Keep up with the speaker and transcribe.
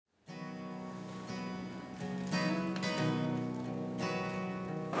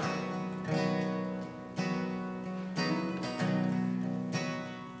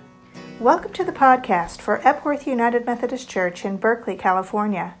Welcome to the podcast for Epworth United Methodist Church in Berkeley,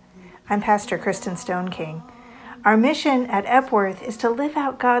 California. I'm Pastor Kristen Stoneking. Our mission at Epworth is to live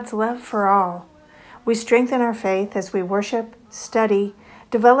out God's love for all. We strengthen our faith as we worship, study,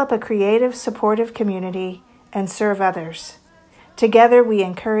 develop a creative, supportive community, and serve others. Together we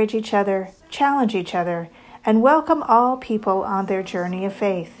encourage each other, challenge each other, and welcome all people on their journey of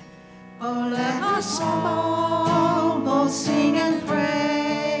faith. Oh, let us all both sing and pray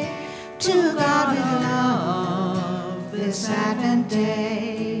to God with love this Advent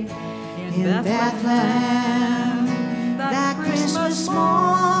day. In Bethlehem, that Christmas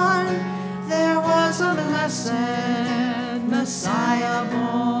morn, there was a blessed Messiah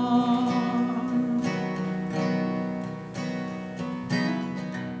born.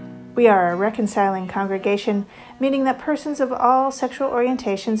 We are a reconciling congregation, meaning that persons of all sexual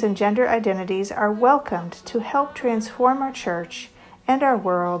orientations and gender identities are welcomed to help transform our church and our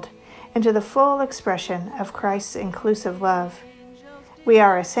world into the full expression of Christ's inclusive love. We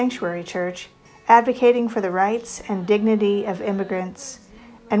are a sanctuary church, advocating for the rights and dignity of immigrants,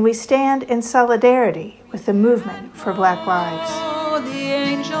 and we stand in solidarity with the movement for Black lives. Oh, the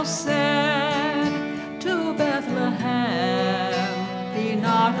angel said to Bethlehem, be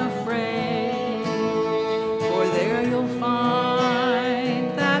not afraid, for there you'll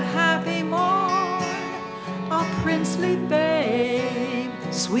find that happy morn, a princely babe,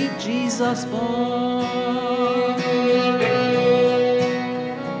 sweet Jesus born.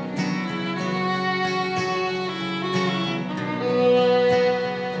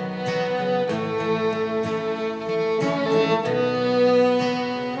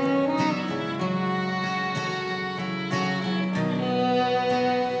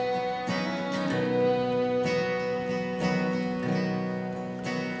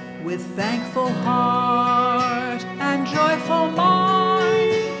 With thankful heart and joyful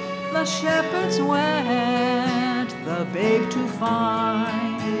mind, the shepherds went the babe to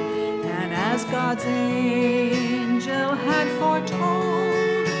find. And as God's angel had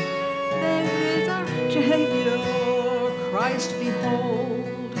foretold, they did our Savior Christ behold.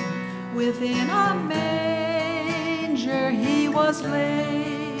 Within a manger he was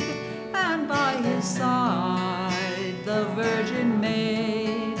laid, and by his side the Virgin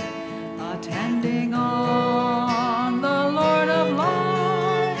Maid, attending on the Lord of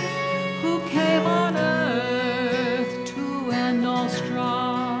life, who came on earth to end all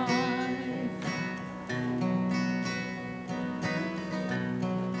strife.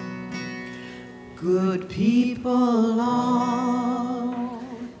 Good people all,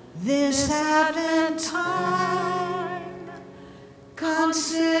 this Advent time,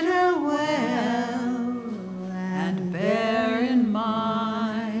 consider well and bear in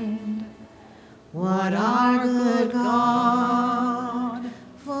mind what our good God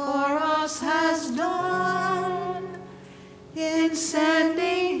for us has done in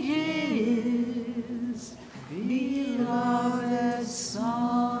sending his beloved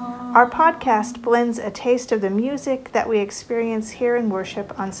Son. Our podcast blends a taste of the music that we experience here in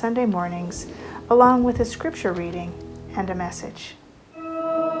worship on Sunday mornings, along with a scripture reading and a message.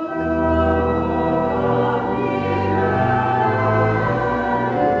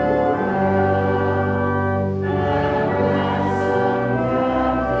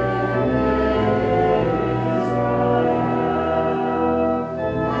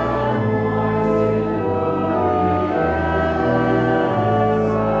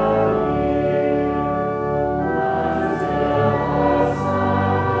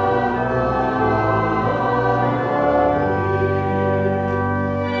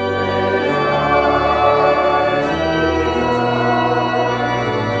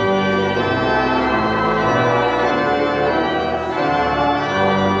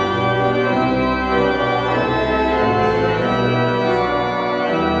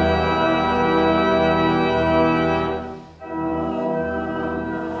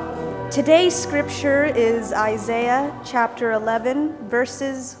 Today's scripture is Isaiah chapter 11,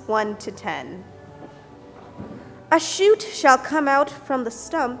 verses 1 to 10. A shoot shall come out from the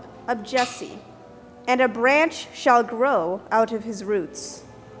stump of Jesse, and a branch shall grow out of his roots.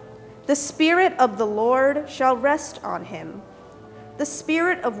 The Spirit of the Lord shall rest on him, the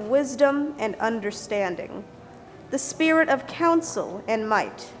Spirit of wisdom and understanding, the Spirit of counsel and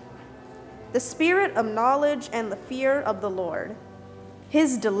might, the Spirit of knowledge and the fear of the Lord.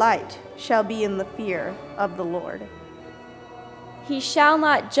 His delight shall be in the fear of the Lord. He shall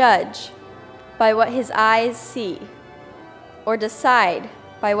not judge by what his eyes see, or decide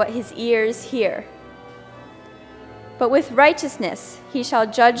by what his ears hear. But with righteousness he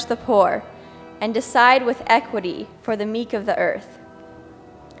shall judge the poor, and decide with equity for the meek of the earth.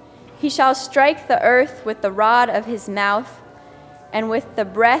 He shall strike the earth with the rod of his mouth, and with the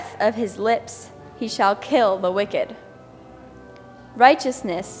breath of his lips he shall kill the wicked.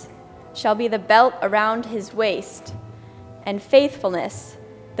 Righteousness shall be the belt around his waist, and faithfulness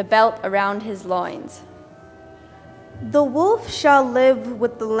the belt around his loins. The wolf shall live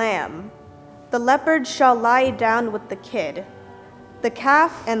with the lamb, the leopard shall lie down with the kid, the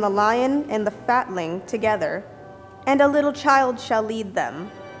calf and the lion and the fatling together, and a little child shall lead them.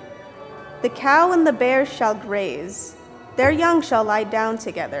 The cow and the bear shall graze, their young shall lie down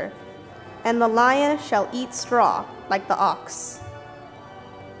together, and the lion shall eat straw like the ox.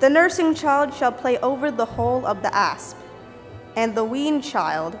 The nursing child shall play over the hole of the asp, and the weaned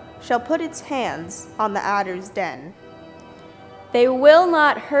child shall put its hands on the adder's den. They will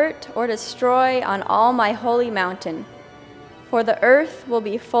not hurt or destroy on all my holy mountain, for the earth will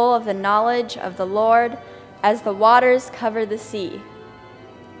be full of the knowledge of the Lord as the waters cover the sea.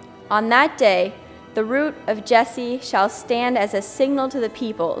 On that day, the root of Jesse shall stand as a signal to the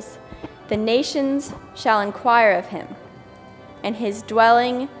peoples. The nations shall inquire of him, and his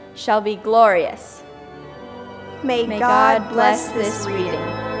dwelling shall be glorious. May God bless this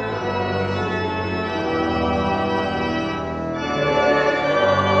reading.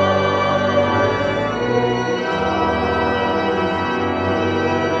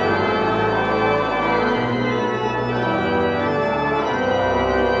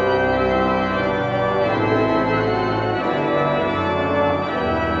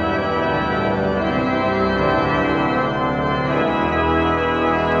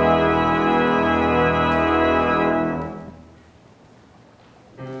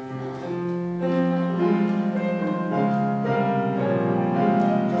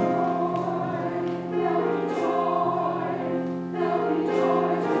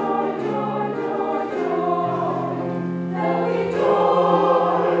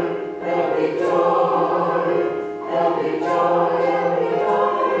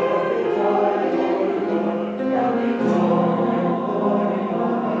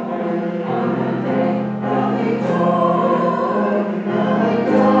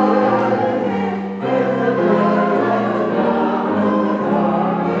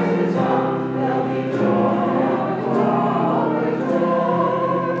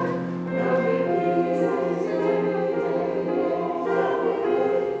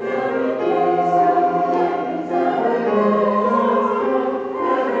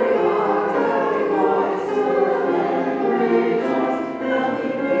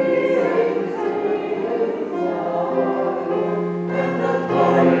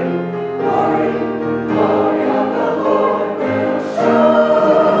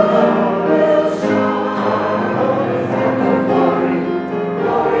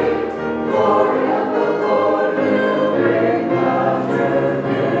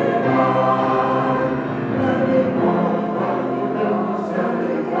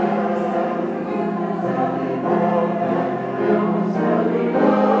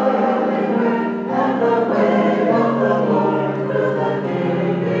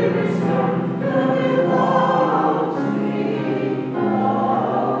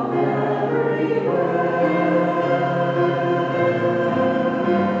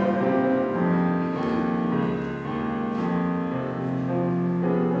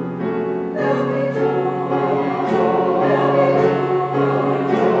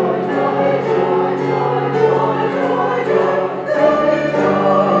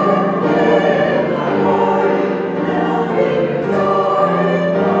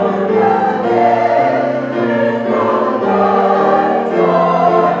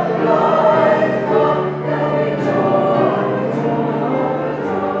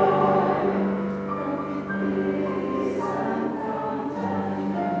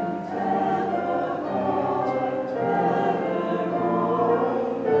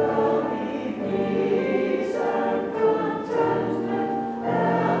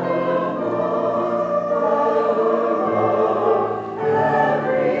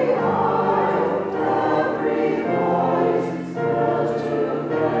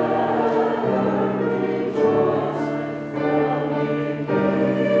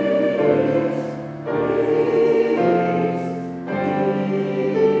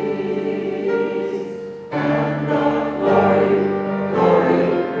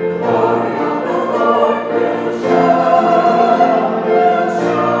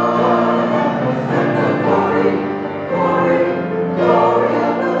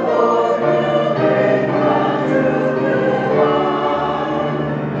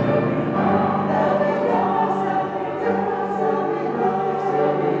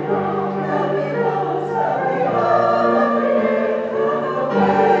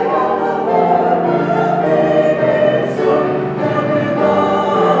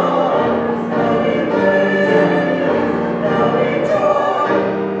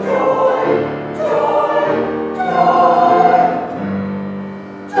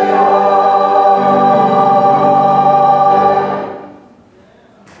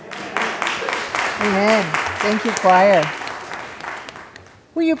 Amen. Thank you, choir.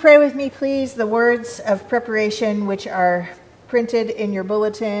 Will you pray with me, please, the words of preparation which are printed in your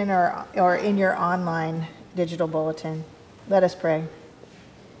bulletin or in your online digital bulletin? Let us pray.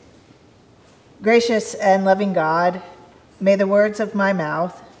 Gracious and loving God, may the words of my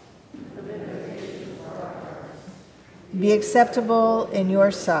mouth be acceptable in your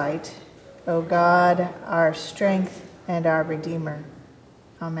sight, O God, our strength and our Redeemer.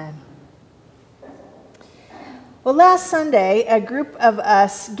 Amen. Well, last Sunday, a group of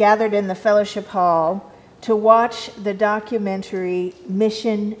us gathered in the fellowship hall to watch the documentary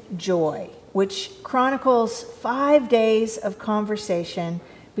Mission Joy, which chronicles 5 days of conversation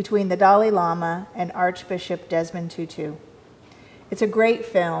between the Dalai Lama and Archbishop Desmond Tutu. It's a great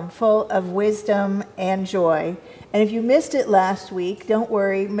film full of wisdom and joy. And if you missed it last week, don't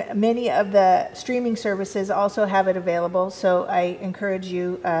worry. Many of the streaming services also have it available, so I encourage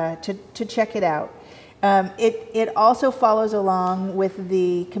you to check it out. It also follows along with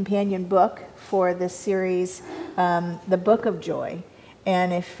the companion book for this series, The Book of Joy.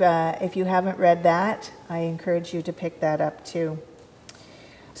 And if you haven't read that, I encourage you to pick that up too.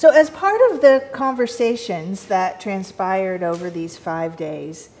 So as part of the conversations that transpired over these 5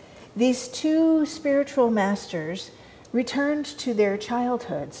 days, these two spiritual masters returned to their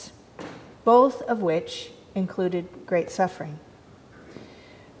childhoods, both of which included great suffering.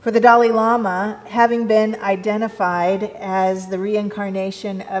 For the Dalai Lama, having been identified as the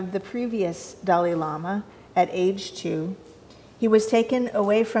reincarnation of the previous Dalai Lama at age 2, he was taken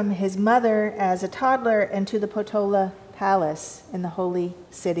away from his mother as a toddler and to the Potala Palace in the holy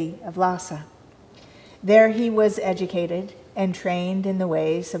city of Lhasa. There he was educated and trained in the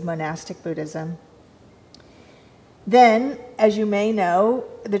ways of monastic Buddhism. Then, as you may know,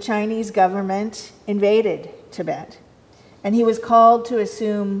 the Chinese government invaded Tibet, and he was called to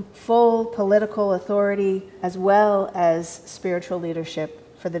assume full political authority as well as spiritual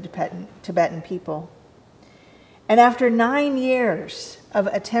leadership for the Tibetan people. And after 9 years of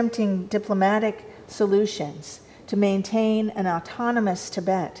attempting diplomatic solutions to maintain an autonomous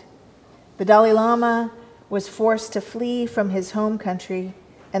Tibet, the Dalai Lama was forced to flee from his home country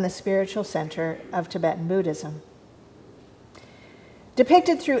and the spiritual center of Tibetan Buddhism.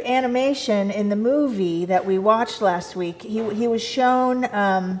 Depicted through animation in the movie that we watched last week, he was shown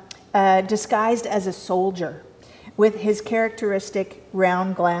disguised as a soldier with his characteristic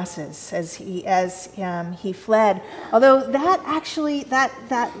round glasses as he fled. Although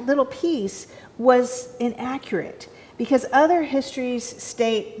that little piece was inaccurate, because other histories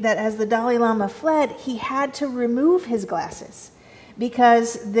state that as the Dalai Lama fled, he had to remove his glasses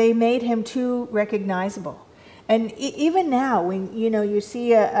because they made him too recognizable. And even now, when you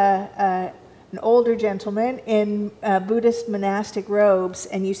see an older gentleman in Buddhist monastic robes,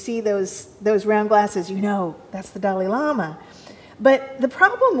 and you see those round glasses, that's the Dalai Lama. But the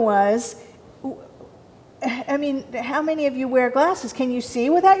problem was, how many of you wear glasses? Can you see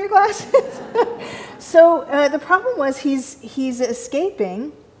without your glasses? So the problem was he's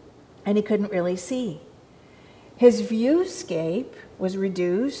escaping, and he couldn't really see. His viewscape was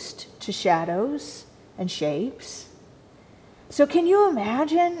reduced to shadows and shapes. So can you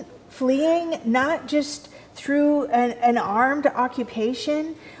imagine fleeing not just through an armed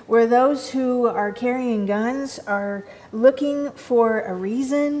occupation where those who are carrying guns are looking for a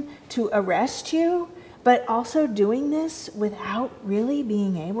reason to arrest you, but also doing this without really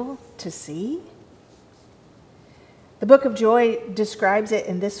being able to see? The Book of Joy describes it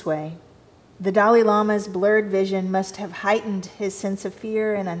in this way. The Dalai Lama's blurred vision must have heightened his sense of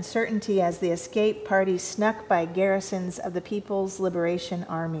fear and uncertainty as the escape party snuck by garrisons of the People's Liberation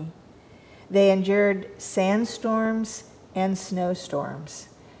Army. They endured sandstorms and snowstorms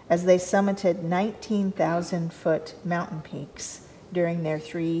as they summited 19,000-foot mountain peaks during their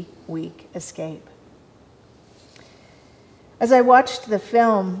 3-week escape. As I watched the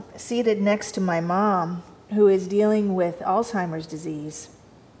film, seated next to my mom, who is dealing with Alzheimer's disease,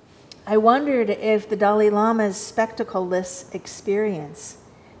 I wondered if the Dalai Lama's spectacle-less experience,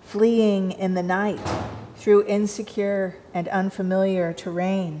 fleeing in the night through insecure and unfamiliar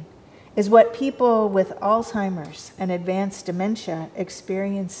terrain, is what people with Alzheimer's and advanced dementia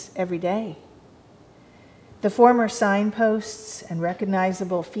experience every day. The former signposts and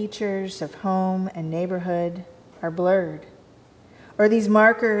recognizable features of home and neighborhood are blurred, or these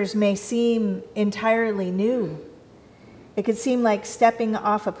markers may seem entirely new. It could seem like stepping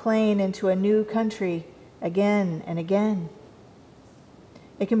off a plane into a new country again and again.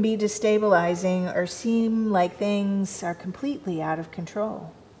 It can be destabilizing or seem like things are completely out of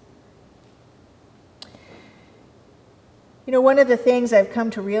control. One of the things I've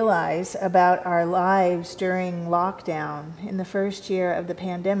come to realize about our lives during lockdown in the first year of the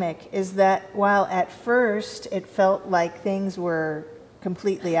pandemic is that while at first it felt like things were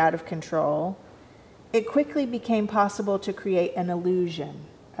completely out of control, it quickly became possible to create an illusion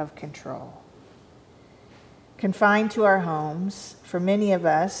of control. Confined to our homes, for many of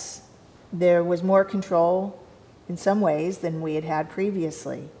us, there was more control in some ways than we had had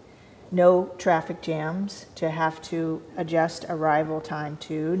previously. No traffic jams to have to adjust arrival time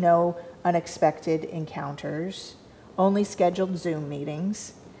to, no unexpected encounters, only scheduled Zoom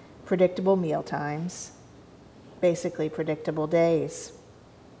meetings, predictable meal times, basically predictable days.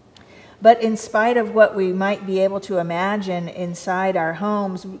 But in spite of what we might be able to imagine inside our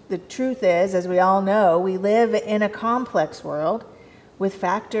homes, the truth is, as we all know, we live in a complex world with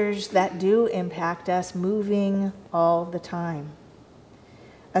factors that do impact us moving all the time.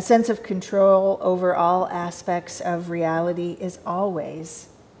 A sense of control over all aspects of reality is always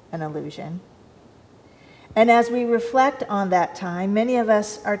an illusion. And as we reflect on that time, many of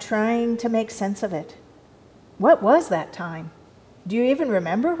us are trying to make sense of it. What was that time? Do you even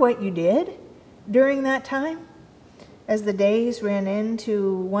remember what you did during that time? As the days ran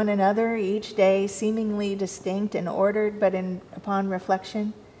into one another, each day seemingly distinct and ordered, but upon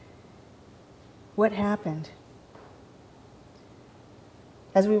reflection, what happened?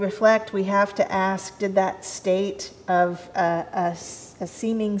 As we reflect, we have to ask, did that state of a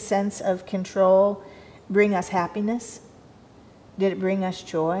seeming sense of control bring us happiness? Did it bring us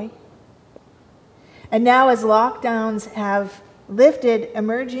joy? And now as lockdowns have lifted,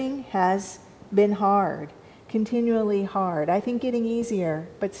 emerging has been hard, continually hard. I think getting easier,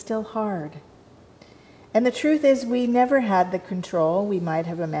 but still hard. And the truth is, we never had the control we might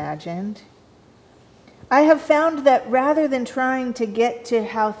have imagined. I have found that rather than trying to get to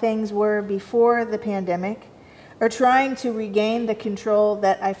how things were before the pandemic, or trying to regain the control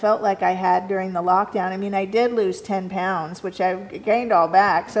that I felt like I had during the lockdown, I did lose 10 pounds, which I gained all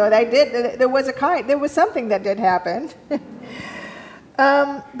back. So there was something that did happen.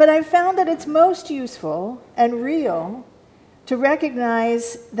 But I found that it's most useful and real to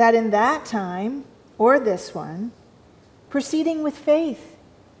recognize that in that time, or this one, proceeding with faith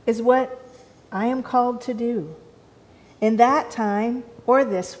is what I am called to do. In that time, or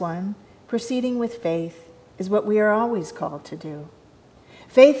this one, proceeding with faith is what we are always called to do.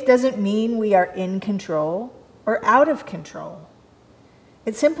 Faith doesn't mean we are in control or out of control.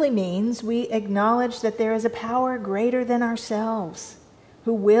 It simply means we acknowledge that there is a power greater than ourselves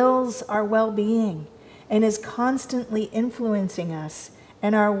who wills our well-being and is constantly influencing us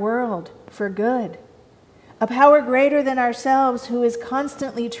and our world for good. A power greater than ourselves who is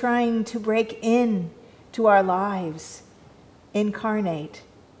constantly trying to break in to our lives, incarnate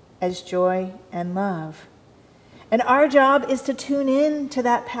as joy and love. And our job is to tune in to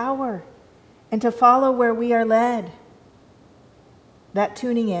that power and to follow where we are led. That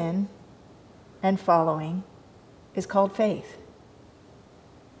tuning in and following is called faith.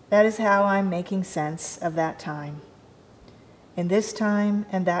 That is how I'm making sense of that time. In this time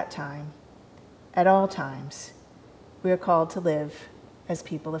and that time, at all times, we are called to live as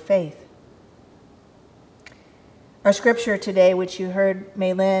people of faith. Our scripture today, which you heard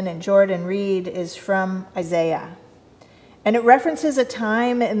Maylin and Jordan read, is from Isaiah. And it references a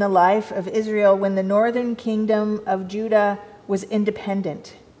time in the life of Israel when the northern kingdom of Judah was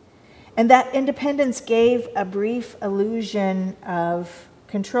independent. And that independence gave a brief illusion of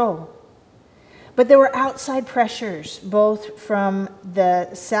control. But there were outside pressures, both from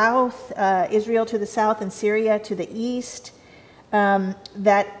the south, Israel to the south, and Syria to the east,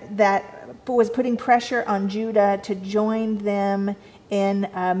 that was putting pressure on Judah to join them in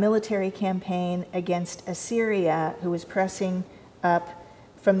a military campaign against Assyria, who was pressing up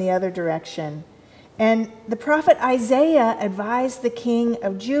from the other direction. And the prophet Isaiah advised the king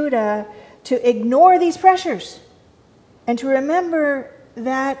of Judah to ignore these pressures and to remember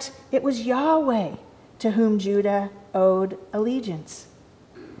that it was Yahweh to whom Judah owed allegiance.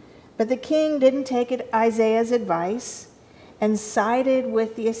 But the king didn't take Isaiah's advice and sided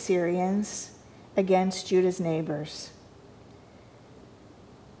with the Assyrians against Judah's neighbors.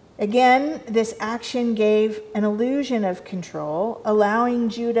 Again, this action gave an illusion of control, allowing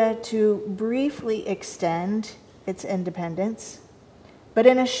Judah to briefly extend its independence. But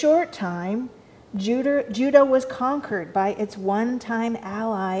in a short time, Judah was conquered by its one-time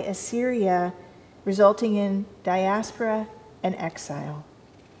ally, Assyria, resulting in diaspora and exile.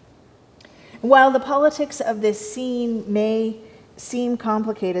 While the politics of this scene may seem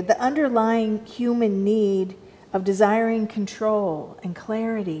complicated, the underlying human need of desiring control and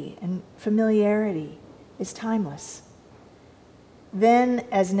clarity and familiarity is timeless. then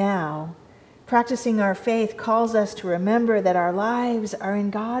as now, practicing our faith calls us to remember that our lives are in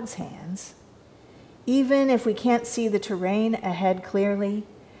God's hands. Even if we can't see the terrain ahead clearly,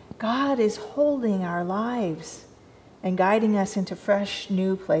 God is holding our lives and guiding us into fresh,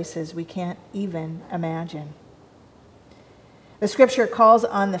 new places we can't even imagine. The scripture calls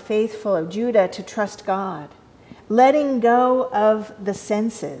on the faithful of Judah to trust God, letting go of the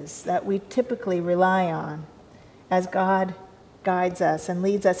senses that we typically rely on as God guides us and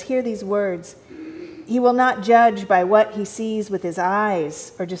leads us. Hear these words. He will not judge by what he sees with his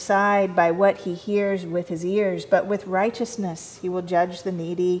eyes or decide by what he hears with his ears, but with righteousness he will judge the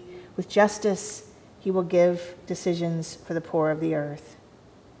needy. With justice he will give decisions for the poor of the earth.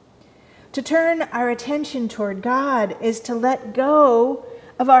 To turn our attention toward God is to let go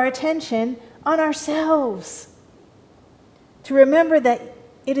of our attention on ourselves. To remember that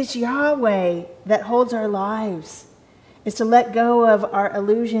it is Yahweh that holds our lives is to let go of our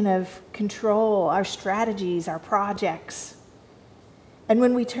illusion of control, our strategies, our projects. And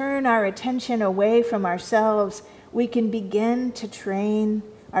when we turn our attention away from ourselves, we can begin to train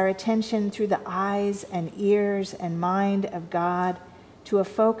our attention through the eyes and ears and mind of God to a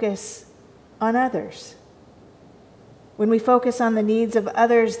focus on others. When we focus on the needs of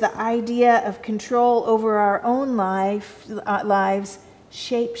others, the idea of control over our own lives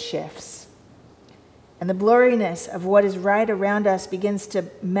shape-shifts. And the blurriness of what is right around us begins to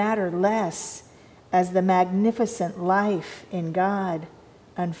matter less as the magnificent life in God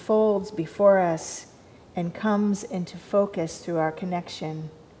unfolds before us and comes into focus through our connection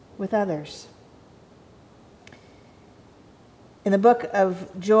with others. In the book of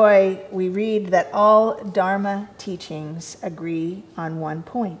Joy, we read that all Dharma teachings agree on one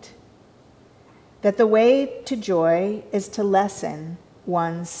point, that the way to joy is to lessen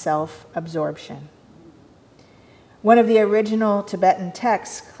one's self-absorption. One of the original Tibetan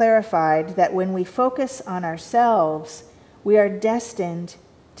texts clarified that when we focus on ourselves, we are destined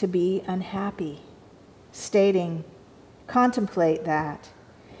to be unhappy, stating, contemplate that.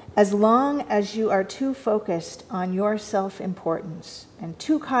 As long as you are too focused on your self-importance and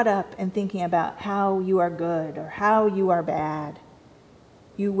too caught up in thinking about how you are good or how you are bad,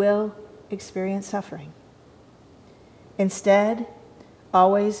 you will experience suffering. Instead,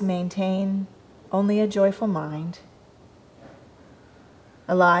 always maintain only a joyful mind,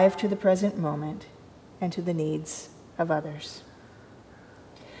 alive to the present moment and to the needs of others.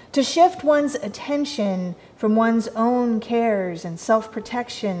 To shift one's attention from one's own cares and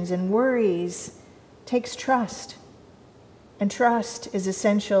self-protections and worries takes trust, and trust is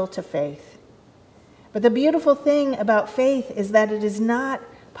essential to faith. But the beautiful thing about faith is that it is not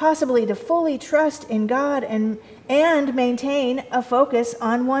possibly to fully trust in God and maintain a focus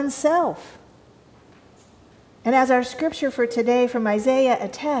on oneself. And as our scripture for today from Isaiah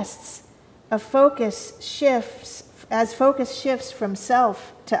attests, as focus shifts from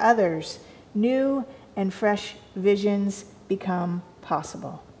self to others, new and fresh visions become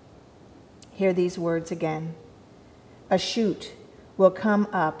possible. Hear these words again. A shoot will come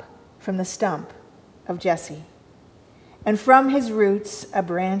up from the stump of Jesse, and from his roots a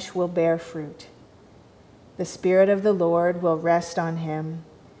branch will bear fruit. The Spirit of the Lord will rest on him,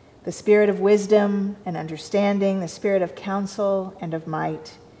 the Spirit of wisdom and understanding, the Spirit of counsel and of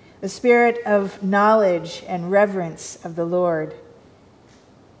might, the Spirit of knowledge and reverence of the Lord,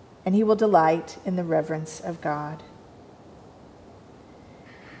 and he will delight in the reverence of God.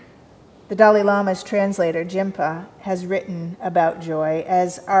 The Dalai Lama's translator, Jinpa, has written about joy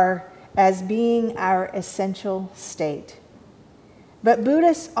as being our essential state. But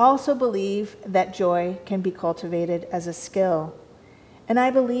Buddhists also believe that joy can be cultivated as a skill. And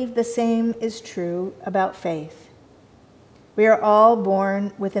I believe the same is true about faith. We are all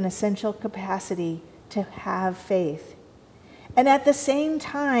born with an essential capacity to have faith. And at the same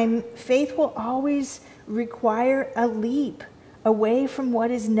time, faith will always require a leap away from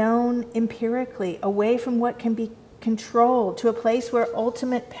what is known empirically, away from what can be controlled, to a place where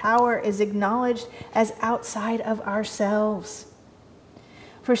ultimate power is acknowledged as outside of ourselves.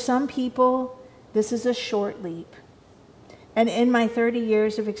 For some people, this is a short leap. And in my 30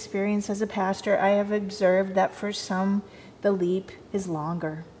 years of experience as a pastor, I have observed that for some, the leap is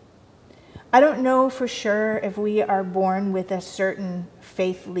longer. I don't know for sure if we are born with a certain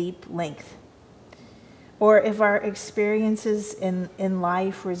faith leap length, or if our experiences in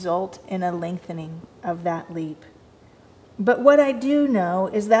life result in a lengthening of that leap. But what I do know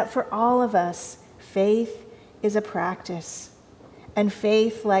is that for all of us, faith is a practice. And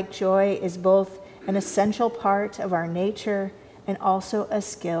faith, like joy, is both an essential part of our nature and also a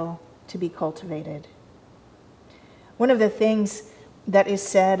skill to be cultivated. One of the things that is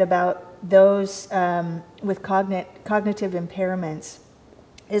said about those with cognitive impairments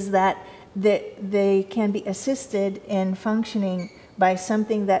is that they can be assisted in functioning by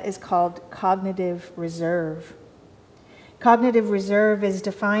something that is called cognitive reserve. Cognitive reserve is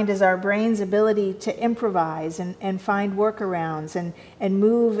defined as our brain's ability to improvise and find workarounds and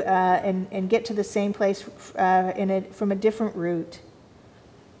move and get to the same place from a different route.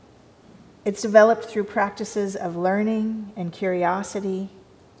 It's developed through practices of learning and curiosity.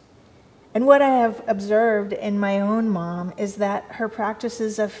 And what I have observed in my own mom is that her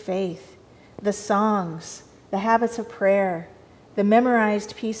practices of faith, the songs, the habits of prayer, the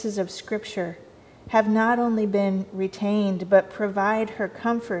memorized pieces of scripture, have not only been retained, but provide her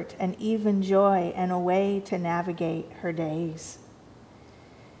comfort and even joy and a way to navigate her days.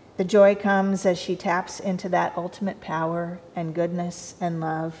 The joy comes as she taps into that ultimate power and goodness and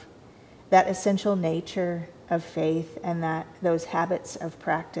love, that essential nature of faith and those habits of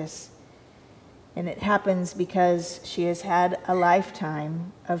practice. And it happens because she has had a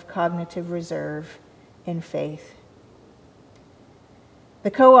lifetime of cognitive reserve in faith.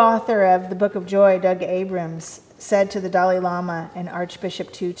 The co-author of the Book of Joy, Doug Abrams, said to the Dalai Lama and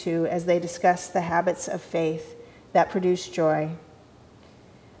Archbishop Tutu as they discussed the habits of faith that produce joy,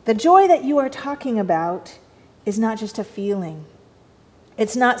 "The joy that you are talking about is not just a feeling.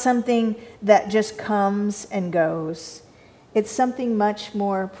 It's not something that just comes and goes. It's something much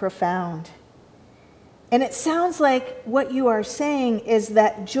more profound. And it sounds like what you are saying is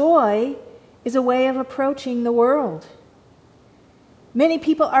that joy is a way of approaching the world. Many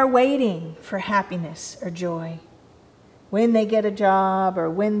people are waiting for happiness or joy. When they get a job or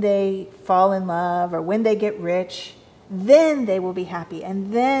when they fall in love or when they get rich, then they will be happy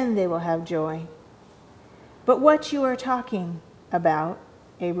and then they will have joy. But what you are talking about,"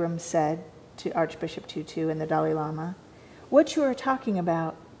 Abrams said to Archbishop Tutu and the Dalai Lama, "what you are talking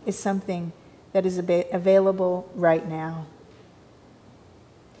about is something that is available right now."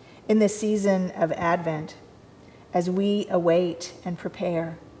 In this season of Advent, as we await and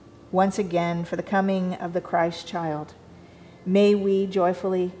prepare once again for the coming of the Christ child, may we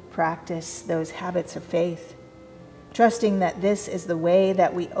joyfully practice those habits of faith, trusting that this is the way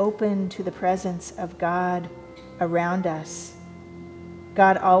that we open to the presence of God around us.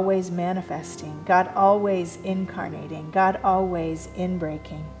 God always manifesting, God always incarnating, God always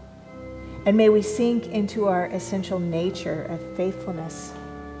inbreaking. And may we sink into our essential nature of faithfulness,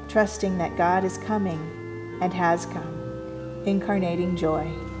 trusting that God is coming and has come, incarnating joy,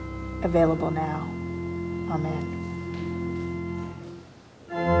 available now. Amen.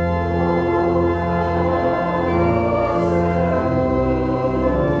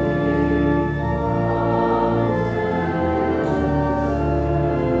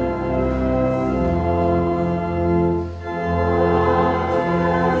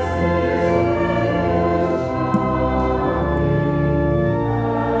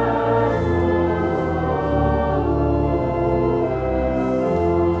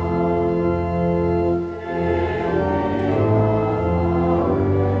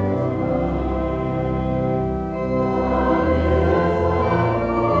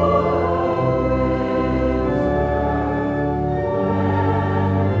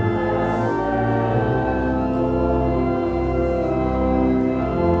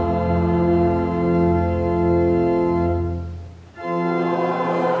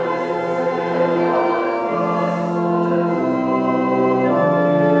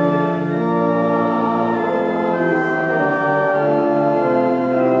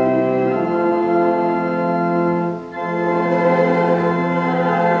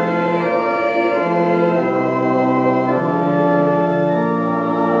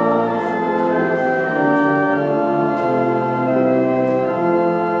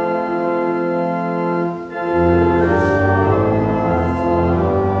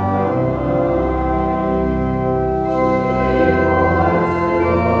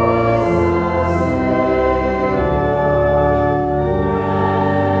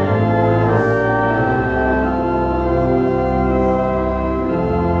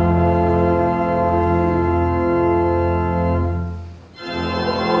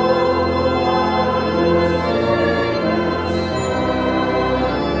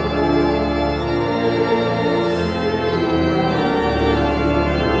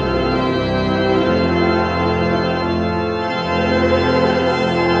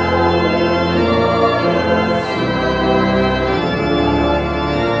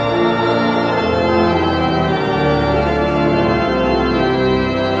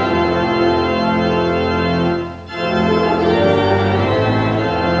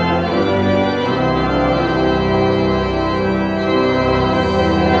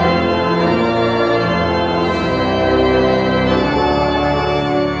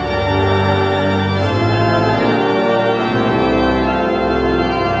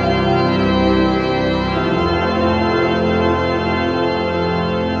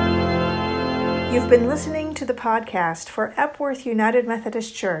 You've been listening to the podcast for Epworth United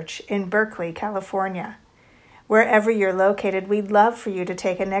Methodist Church in Berkeley, California. Wherever you're located, we'd love for you to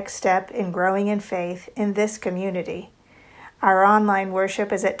take a next step in growing in faith in this community. Our online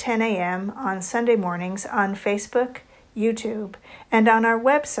worship is at 10 a.m. on Sunday mornings on Facebook, YouTube, and on our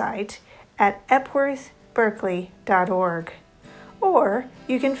website at epworthberkeley.org. Or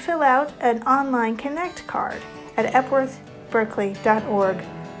you can fill out an online Connect card at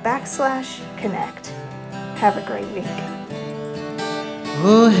epworthberkeley.org/connect. Have a great week.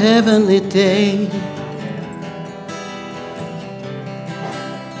 Oh, heavenly day,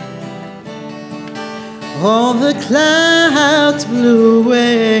 all the clouds blew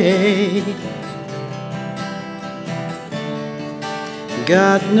away.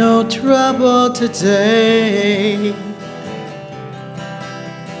 Got no trouble today.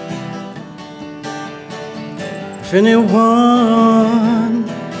 If anyone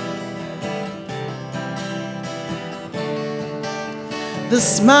the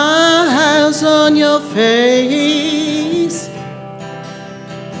smiles on your face,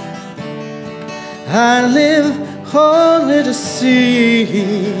 I live only to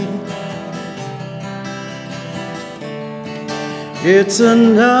see. It's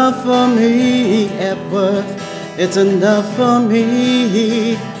enough for me, Epworth. It's enough for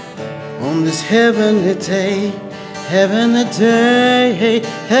me on this heavenly day, heavenly day,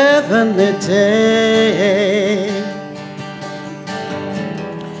 heavenly day.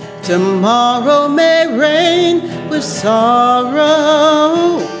 Tomorrow may reign with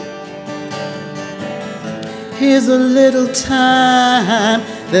sorrow. Here's a little time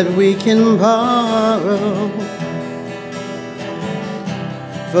that we can borrow.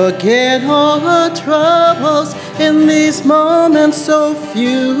 Forget all our troubles in these moments so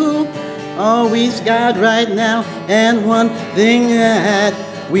few. All we've got right now, and one thing that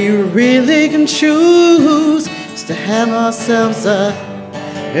we really can choose is to have ourselves a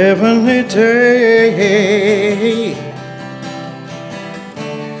heavenly day.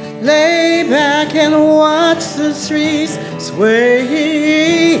 Lay back and watch the trees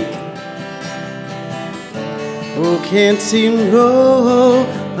sway. Oh, can't seem to go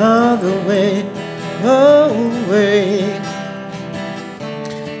other way, away.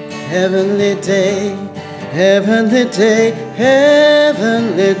 Heavenly day, heavenly day,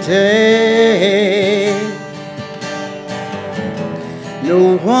 heavenly day.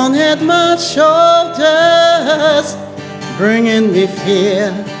 No one at my shoulders bringing me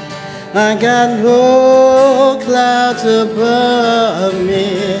fear. I got no clouds above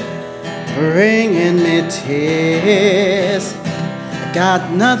me bringing me tears. I got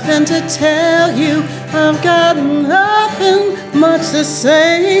nothing to tell you, I've got nothing much to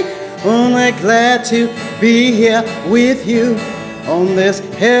say. Only glad to be here with you on this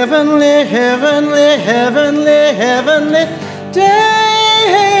heavenly, heavenly, heavenly, heavenly day.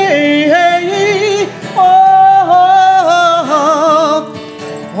 Oh,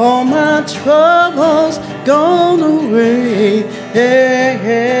 all my troubles gone away.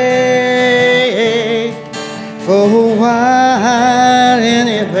 For a while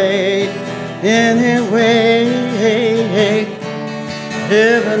anyway, anyway.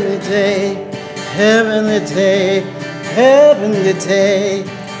 Heavenly day, heavenly day, heavenly day,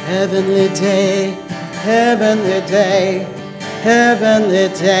 heavenly day, heavenly day, heavenly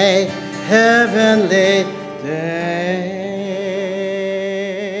day, heavenly day.